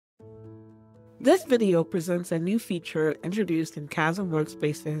This video presents a new feature introduced in Kasm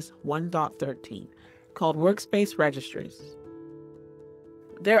Workspaces 1.13 called Workspace Registries.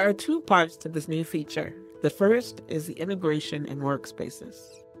 There are two parts to this new feature. The first is the integration in Workspaces.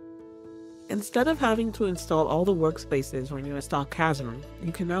 Instead of having to install all the workspaces when you install Kasm,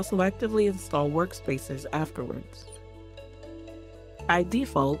 you can now selectively install workspaces afterwards. By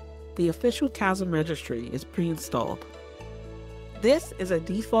default, the official Kasm registry is pre-installed. This is a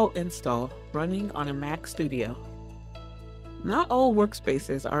default install running on a Mac Studio. Not all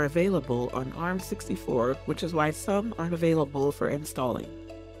workspaces are available on ARM64, which is why some aren't available for installing.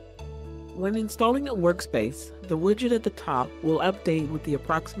 When installing a workspace, the widget at the top will update with the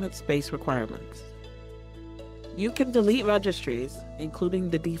approximate space requirements. You can delete registries,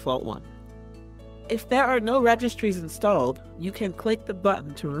 including the default one. If there are no registries installed, you can click the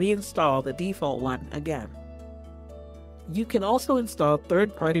button to reinstall the default one again. You can also install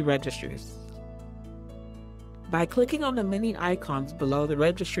third-party registries. By clicking on the mini icons below the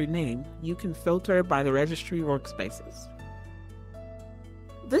registry name, you can filter by the registry workspaces.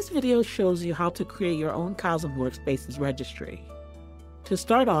 This video shows you how to create your own Kasm Workspaces registry. To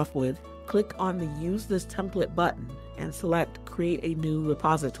start off with, click on the Use This Template button and select Create a New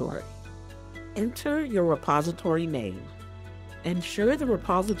Repository. Enter your repository name. Ensure the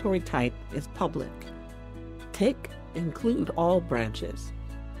repository type is public. Tick Include All Branches.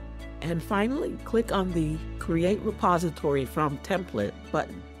 And finally, click on the Create Repository from Template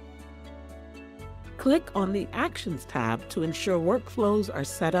button. Click on the Actions tab to ensure workflows are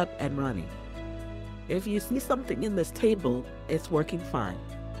set up and running. If you see something in this table, it's working fine.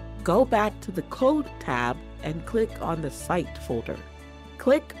 Go back to the Code tab and click on the Site folder.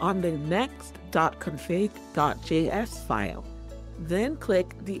 Click on the next.config.js file. Then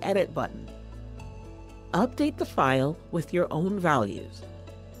click the Edit button. Update the file with your own values.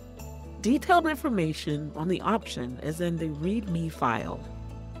 Detailed information on the option is in the README file.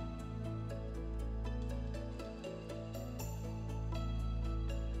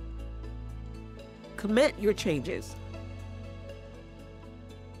 Commit your changes.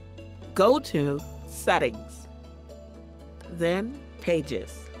 Go to Settings, then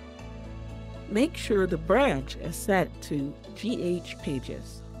Pages. Make sure the branch is set to GH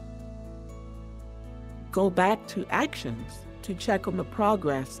Pages. Go back to Actions to check on the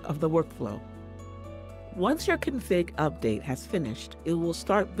progress of the workflow. Once your config update has finished, it will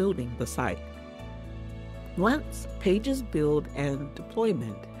start building the site. Once Pages build and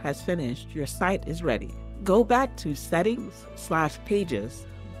deployment has finished, your site is ready. Go back to Settings/Pages,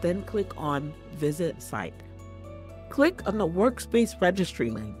 then click on Visit Site. Click on the Workspace Registry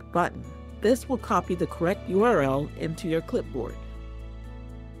link button. This will copy the correct URL into your clipboard.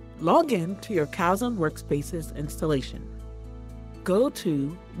 Log in to your Kasm Workspaces installation. Go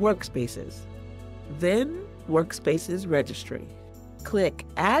to Workspaces, then Workspaces Registry. Click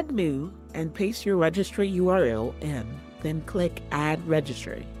Add New and paste your registry URL in, then click Add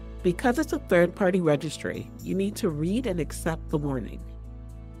Registry. Because it's a third-party registry, you need to read and accept the warning.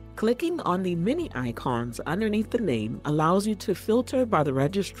 Clicking on the mini icons underneath the name allows you to filter by the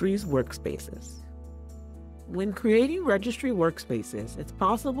registry's workspaces. When creating registry workspaces, it's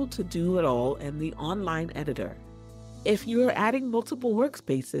possible to do it all in the online editor. If you are adding multiple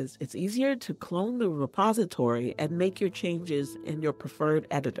workspaces, it's easier to clone the repository and make your changes in your preferred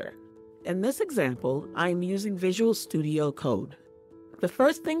editor. In this example, I'm using Visual Studio Code. The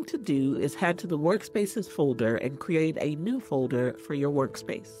first thing to do is head to the Workspaces folder and create a new folder for your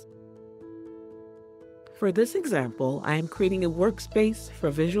workspace. For this example, I am creating a workspace for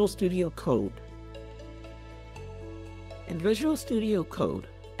Visual Studio Code. In Visual Studio Code,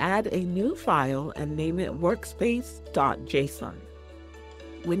 add a new file and name it workspace.json.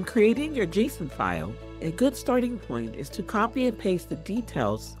 When creating your JSON file, a good starting point is to copy and paste the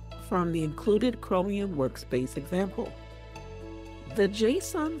details from the included Chromium workspace example. The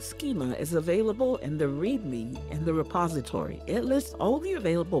JSON schema is available in the README in the repository. It lists all the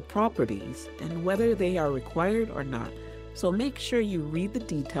available properties and whether they are required or not, so make sure you read the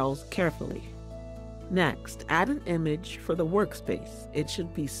details carefully. Next, add an image for the workspace. It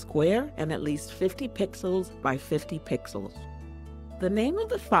should be square and at least 50 pixels by 50 pixels. The name of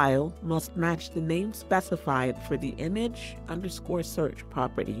the file must match the name specified for the image_search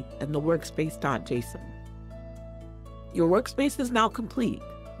property in the workspace.json. Your workspace is now complete.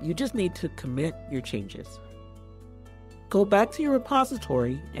 You just need to commit your changes. Go back to your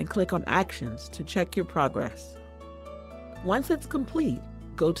repository and click on Actions to check your progress. Once it's complete,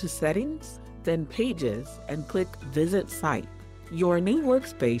 go to Settings, then Pages, and click Visit Site. Your new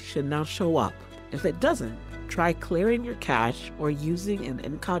workspace should now show up. If it doesn't, try clearing your cache or using an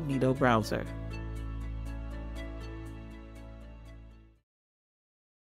incognito browser.